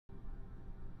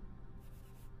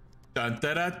Dun,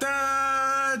 da, da,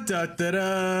 da, da, da,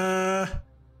 da.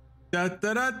 Da,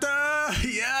 da, da, da.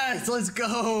 Yes, let's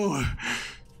go.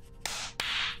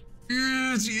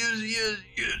 Yes, yes, yes,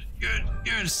 yes, yes,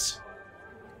 yes.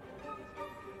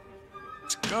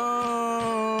 Let's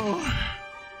go.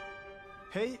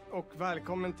 Hej och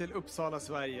välkommen till Uppsala,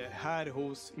 Sverige, här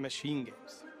hos Machine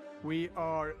Games. We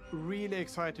are really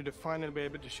excited to finally be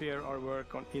able to share our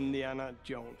work on Indiana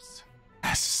Jones.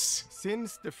 Yes.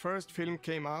 Since the first film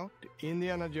came out,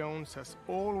 Indiana Jones has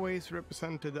always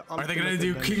represented the ultimate Are they going to do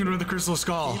adventure. Kingdom of the Crystal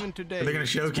Skull? Even today, Are they going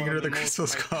to show it's Kingdom one of the most Crystal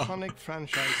Skull? iconic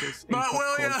franchises in Matt pop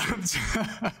culture. Williams!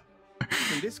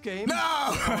 In this game, No!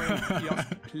 you aren't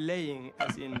just playing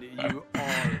as Indy, you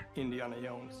are Indiana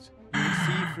Jones. You will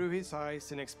see through his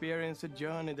eyes and experience a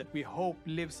journey that we hope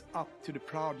lives up to the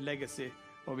proud legacy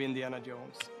of Indiana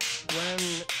Jones. When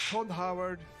Todd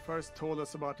Howard first told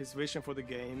us about his vision for the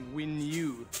game, we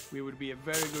knew we would be a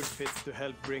very good fit to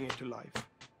help bring it to life.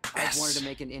 I've wanted to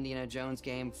make an Indiana Jones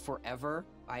game forever.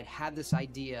 I'd had this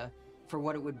idea for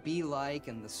what it would be like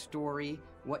and the story,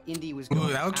 what Indy was going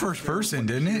Ooh, that looked after, first person, what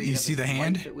didn't it? period You of see his the life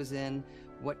hand? it was in,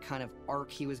 what kind of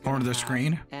arc he was Corner going to of the have.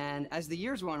 screen. And as the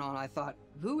years went on, I thought,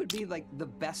 who would be like the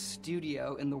best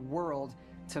studio in the world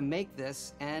to make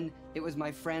this? And it was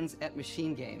my friends at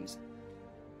Machine Games.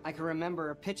 I can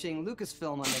remember pitching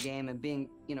Lucasfilm on the game and being,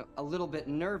 a little bit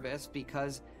nervous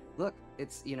because, look,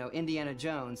 it's, Indiana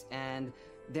Jones, and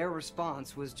their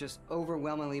response was just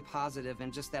overwhelmingly positive,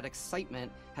 and just that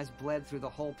excitement has bled through the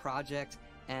whole project,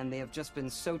 and they have just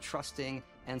been so trusting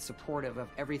and supportive of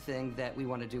everything that we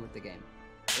want to do with the game.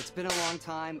 It's been a long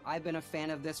time. I've been a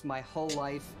fan of this my whole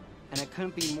life, and I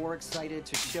couldn't be more excited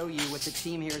to show you what the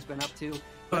team here has been up to.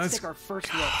 Let's take our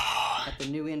first look at the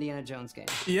new Indiana Jones game.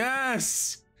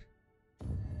 Yes!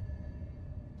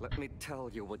 Let me tell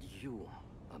you what you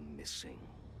are missing,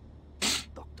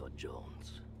 Dr.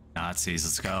 Jones. Nazis,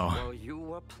 let's go. While you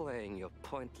were playing your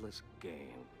pointless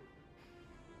game,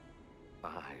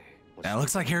 I was... That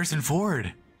looks like Harrison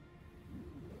Ford.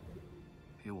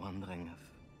 You're wondering if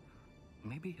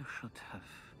maybe you should have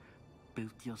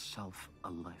built yourself a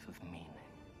life of meaning.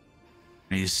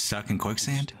 Are you stuck in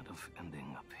quicksand? Instead of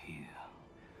ending up here,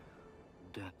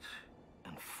 dead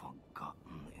and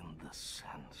forgotten in the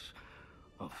sense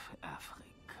of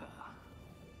Africa.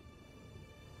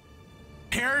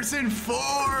 Harrison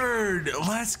Ford!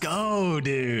 Let's go,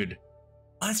 dude.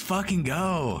 Let's fucking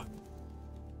go.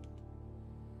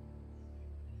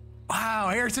 Wow,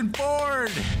 Harrison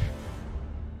Ford!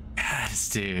 Yes,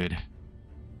 dude.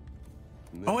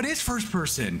 Oh, it is first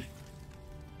person.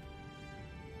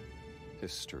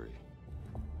 History.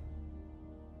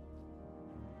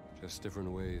 Just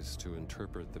different ways to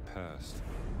interpret the past.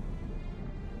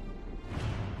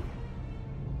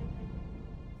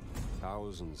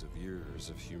 Thousands of years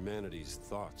of humanity's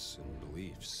thoughts and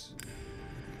beliefs,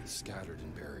 scattered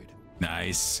and buried.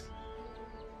 Nice.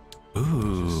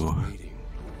 Ooh. Just waiting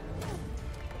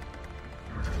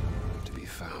to be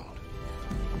found.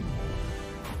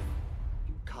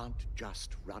 You can't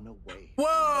just run away.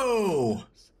 Whoa!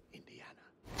 Indiana.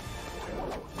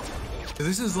 So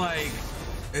this is like,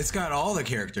 it's got all the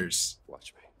characters.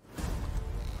 Watch me.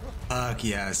 Fuck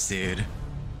yes, dude.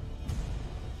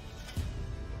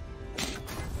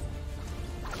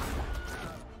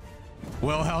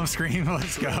 Wilhelm scream,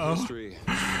 let's go. History.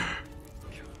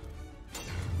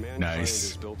 Mankind Nice.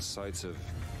 has built sites of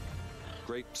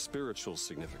great spiritual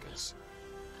significance.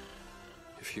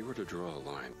 If you were to draw a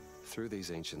line through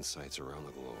these ancient sites around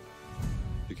the globe,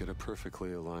 you get a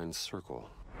perfectly aligned circle.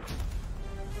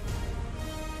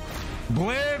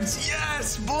 Blibs,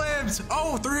 yes, Blibs.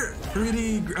 Oh,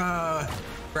 3D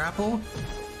grapple.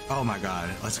 Oh my god,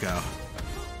 let's go.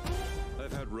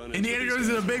 I've had run-ins Indiana with Jones these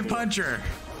is a guys big before. puncher.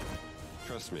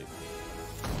 Trust me.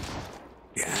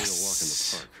 Yes. We need a walk in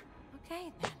the park.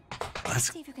 Okay, then.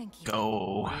 Let's See if you can keep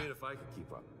go. I mean, if I could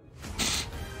keep up.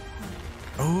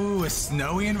 Oh, a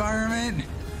snowy environment.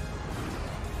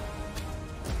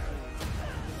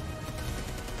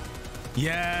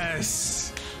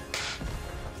 Yes.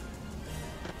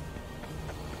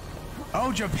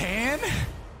 Oh, Japan?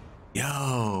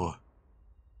 Yo.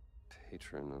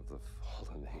 Patron of the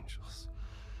fallen angels.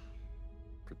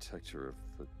 Protector of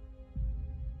the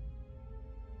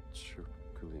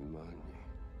Circulimani.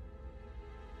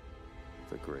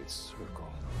 The Great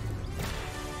Circle.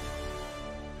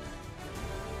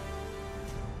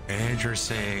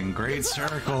 Interesting. Great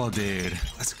circle, dude.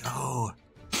 Let's go.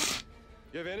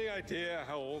 You have any idea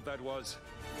how old that was?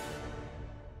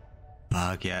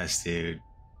 Fuck yes, dude.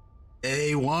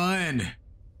 A1.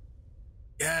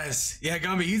 Yes. Yeah,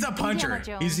 Gumby, he's a puncher.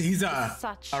 Indiana Jones He's is a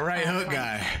such right hook iconic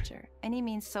guy. character, and he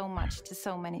means so much to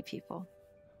so many people.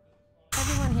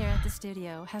 Everyone here at the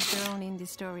studio has their own indie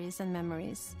stories and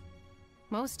memories.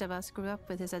 Most of us grew up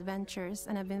with his adventures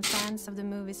and have been fans of the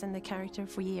movies and the character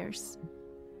for years.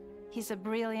 He's a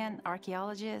brilliant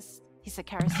archaeologist, he's a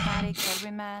charismatic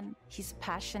everyman, he's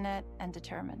passionate and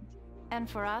determined. And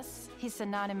for us, he's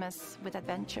synonymous with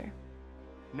adventure.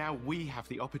 Now we have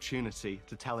the opportunity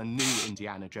to tell a new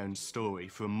Indiana Jones story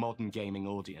for a modern gaming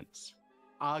audience.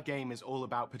 Our game is all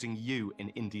about putting you in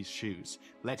Indy's shoes,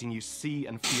 letting you see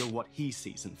and feel what he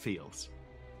sees and feels.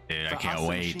 Dude, I For can't us at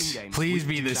wait. Machine Games, Please we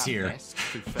be do this that year. best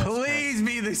through first Please person.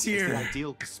 be this It's the year.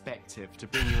 ideal perspective to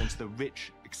bring you into the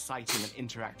rich, exciting, and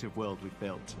interactive world we've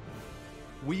built.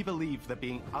 We believe that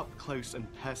being up close and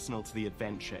personal to the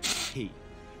adventure is key,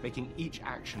 making each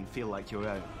action feel like your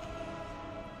own.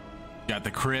 You got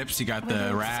the crypts, you got Whether the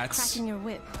it's rats. cracking your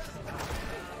whip,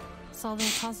 solving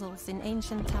puzzles in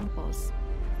ancient temples,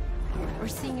 or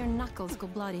seeing your knuckles go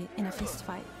bloody in a fist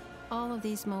fight. All of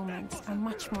these moments are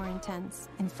much more intense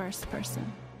in first person.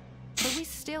 But we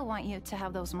still want you to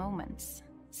have those moments.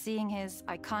 Seeing his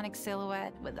iconic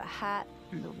silhouette with the hat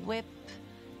and the whip,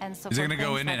 and so Is it for gonna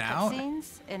go things in and like out?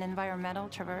 cutscenes and environmental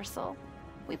traversal,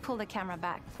 we pull the camera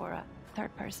back for a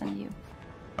third-person view.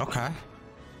 Okay.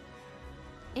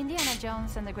 Indiana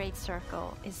Jones and the Great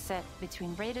Circle is set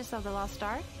between Raiders of the Lost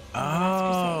Ark and The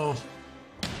Oh. Last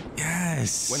Crusade.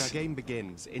 Yes. When our game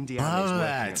begins, Indiana Love is working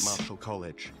that. at Marshall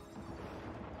College.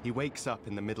 He wakes up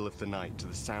in the middle of the night to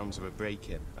the sounds of a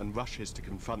break-in and rushes to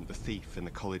confront the thief in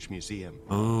the college museum.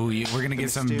 Oh, we're gonna The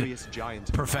get some mysterious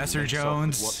giant Professor wakes up with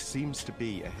Jones. what seems to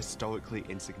be a historically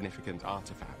insignificant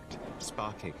artifact,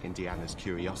 sparking Indiana's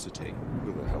curiosity.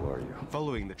 Who the hell are you?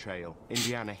 Following the trail,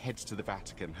 Indiana heads to the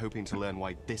Vatican, hoping to learn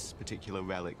why this particular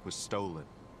relic was stolen,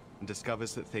 and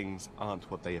discovers that things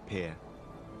aren't what they appear.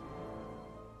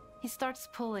 He starts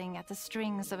pulling at the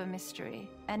strings of a mystery,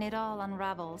 and it all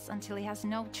unravels until he has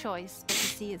no choice but to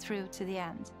see it through to the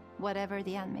end, whatever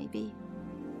the end may be.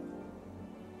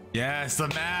 Yes, the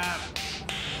map.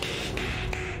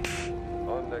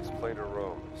 On next plane to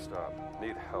Rome. Stop.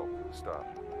 Need help. Stop.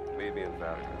 Meet me in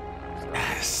Vatican. Stop.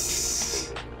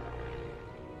 Yes.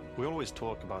 We always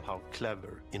talk about how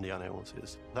clever Indiana Jones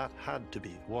is. That had to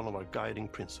be one of our guiding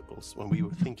principles when we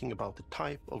were thinking about the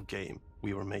type of game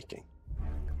we were making.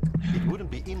 It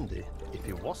wouldn't be Indy if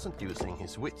he wasn't using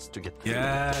his wits to get through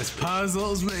Yes,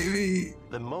 puzzles, baby.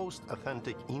 The most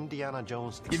authentic Indiana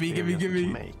Jones Gimme, experience gimme, you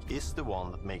gimme. can make is the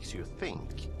one that makes you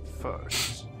think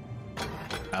first.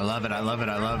 I love it. I love it.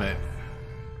 I love it.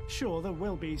 Sure, there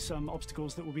will be some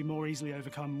obstacles that will be more easily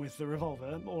overcome with the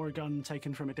revolver or a gun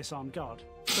taken from a disarmed guard.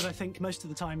 But I think most of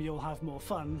the time you'll have more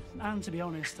fun, and to be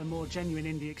honest, a more genuine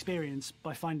indie experience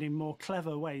by finding more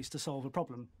clever ways to solve a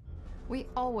problem. We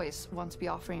always want to be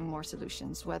offering more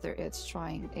solutions, whether it's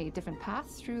trying a different path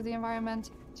through the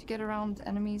environment to get around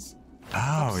enemies,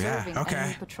 Oh, yeah. observing Okay.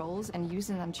 enemy patrols and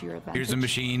using them to your advantage, Here's a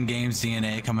Machine Games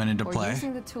DNA coming into or play.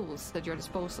 using the tools at your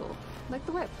disposal, like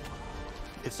the whip.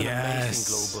 It's an Yes.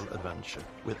 amazing global adventure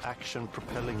with action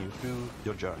propelling you through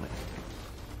your journey.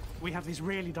 We have these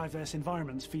really diverse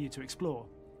environments for you to explore.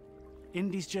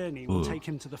 Indy's journey will Ooh. take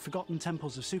him to the forgotten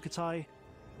temples of Sukhothai,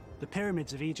 the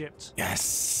pyramids of Egypt, the Yes.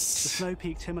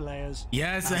 snow-peaked Himalayas.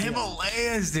 Yes, the and beyond.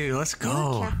 Himalayas, dude. Let's We look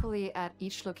go. carefully at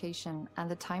each location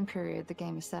and the time period the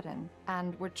game is set in,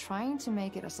 and we're trying to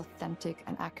make it as authentic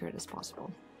and accurate as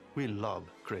possible. We love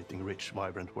creating rich,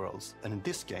 vibrant worlds, and in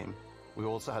this game, we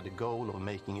also had the goal of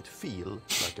making it feel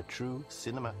like a true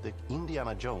cinematic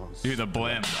Indiana Jones. Dude, the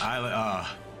blimp.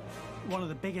 One of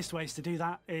the biggest ways to do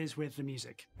that is with the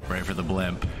music. Right for the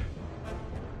blimp.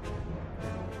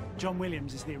 John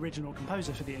Williams is the original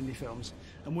composer for the indie films,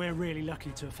 and we're really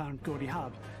lucky to have found Gordy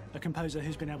Hub, a composer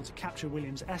who's been able to capture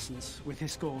Williams' essence with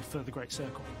his score for The Great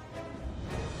Circle.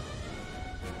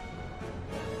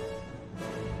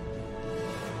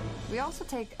 We also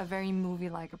take a very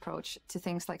movie-like approach to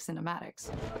things like cinematics.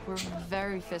 We're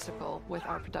very physical with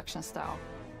our production style.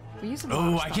 We use a lot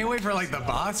Oh, of I can't wait for like the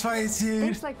boss fights, dude.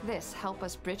 Things like this help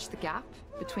us bridge the gap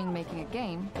between making a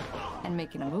game and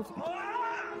making a movie.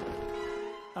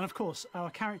 And of course, our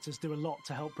characters do a lot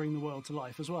to help bring the world to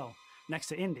life as well. Next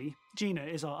to Indy, Gina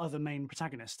is our other main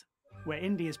protagonist. Where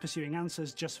Indy is pursuing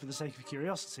answers just for the sake of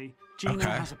curiosity, Gina Okay.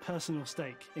 has a personal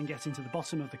stake in getting to the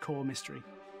bottom of the core mystery.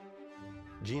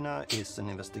 Gina is an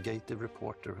investigative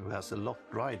reporter who has a lot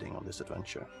riding on this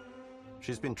adventure.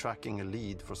 She's been tracking a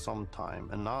lead for some time,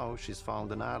 and now she's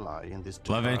found an ally in this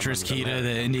Love interest key to the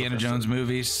American Indiana professor. Jones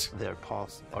movies. Their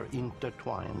paths are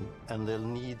intertwined, and they'll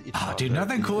need each Oh, other dude,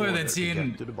 nothing in cooler order than to seeing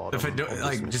get to the the bottom of this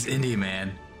like just mystery. Indy,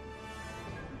 man.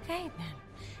 Okay, then.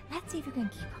 Let's see if you can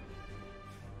keep up.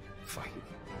 Fine.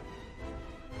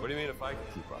 What do you mean if I can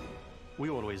keep up? We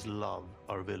always love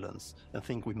our villains and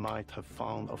think we might have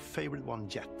found our favorite one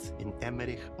yet in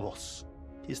Emmerich Voss.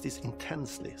 He's this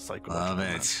intensely psychological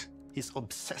man. He's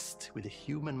obsessed with the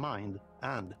human mind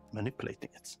and manipulating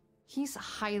it. He's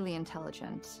highly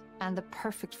intelligent and the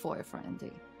perfect foil for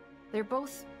Indy. They're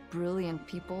both brilliant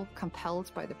people,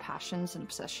 compelled by their passions and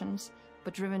obsessions,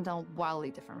 but driven down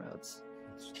wildly different roads.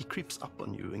 He creeps up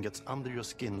on you and gets under your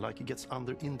skin like he gets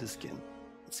under Indy's skin.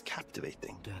 It's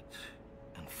captivating. Dead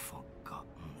and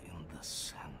forgotten in the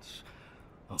sense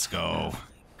of Let's go.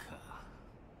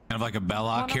 Kind of like a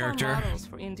Belloc character. One of our models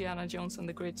for Indiana Jones and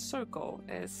the Great Circle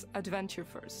is adventure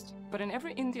first. But in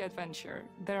every indie adventure,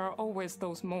 there are always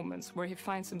those moments where he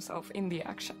finds himself in the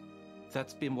action.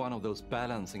 That's been one of those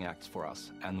balancing acts for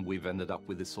us, and we've ended up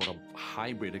with this sort of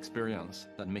hybrid experience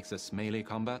that mixes melee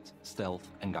combat, stealth,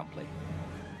 and gunplay.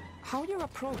 How you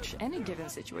approach any given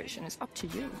situation is up to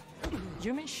you.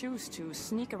 You may choose to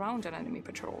sneak around an enemy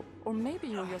patrol, or maybe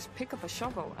you'll just pick up a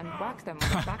shovel and whack them on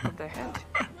the back of their head.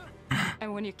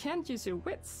 And when you can't use your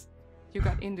wits, you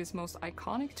got Indy's most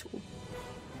iconic tool.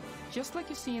 Just like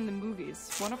you see in the movies,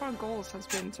 one of our goals has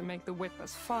been to make the whip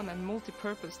as fun and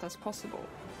multi-purposed as possible.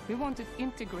 We want it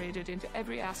integrated into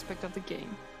every aspect of the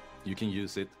game. You can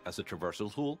use it as a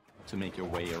traversal tool to make your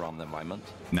way around the environment.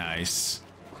 Nice.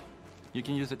 You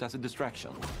can use it as a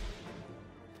distraction.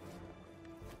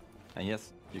 And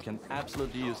yes, you can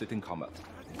absolutely use it in combat.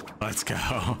 Let's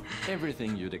go.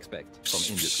 Everything you'd expect from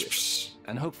Indy's whip,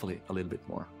 and hopefully a little bit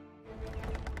more.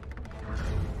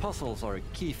 Puzzles are a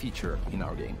key feature in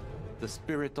our game. The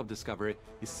spirit of discovery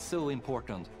is so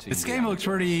important to This game looks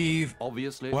pretty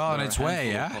obviously well on its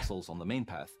way, yeah? Puzzles on the main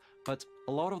path, but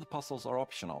a lot of the puzzles are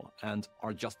optional and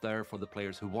are just there for the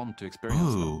players who want to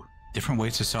experience them. Different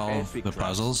ways to solve the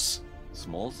puzzles.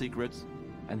 Small secrets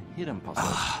and hidden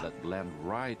puzzles that blend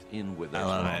right in with their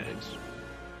love surroundings.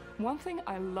 One thing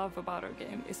I love about our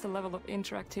game is the level of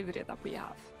interactivity that we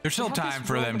have. There's still We have time this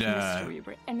for world them of to mystery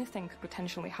where anything could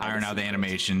potentially hide iron a out the secret.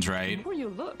 animations, right? The more you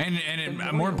look, And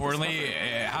the more you'll importantly,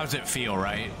 discover. how does it feel,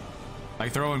 right?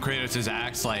 Like throwing Kratos'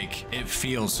 axe, like it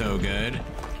feels so good.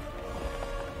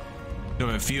 So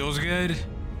if it feels good,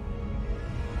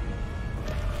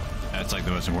 that's like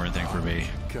the most important thing for me.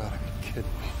 Gotta be kidding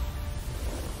me.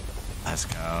 Let's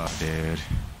go, dude.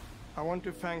 I want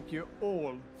to thank you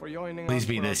all for joining Please us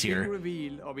be for this our big year.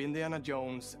 reveal of Indiana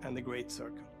Jones and the Great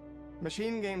Circle.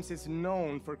 Machine Games is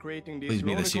known for creating Please these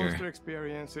be this year. rollercoaster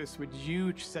experiences with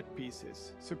huge set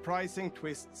pieces, surprising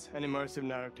twists, and immersive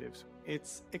narratives.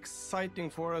 It's exciting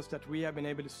for us that we have been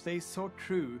able to stay so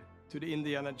true to the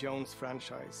Indiana Jones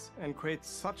franchise and create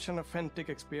such an authentic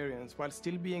experience while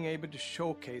still being able to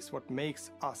showcase what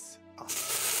makes us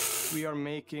us. We are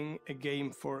making a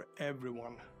game for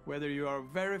everyone, whether you are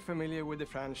very familiar with the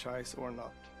franchise or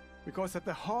not. Because at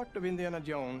the heart of Indiana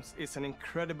Jones is an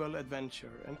incredible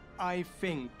adventure, and I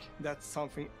think that's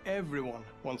something everyone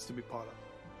wants to be part of.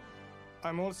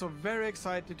 I'm also very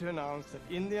excited to announce that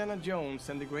Indiana Jones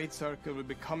and the Great Circle will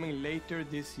be coming later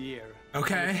this year.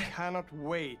 Okay. And I cannot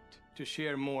wait to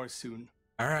share more soon.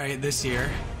 All right, this year.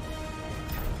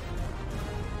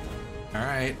 All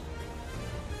right.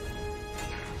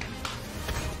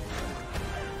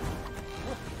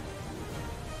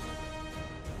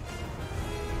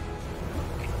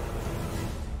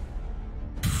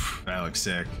 That looks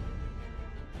sick.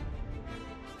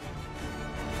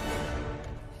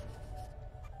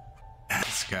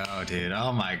 Let's go, dude.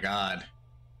 Oh my god.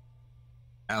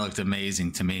 That looked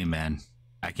amazing to me, man.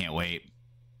 I can't wait.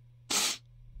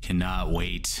 Cannot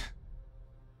wait.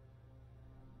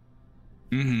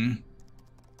 Mm-hmm.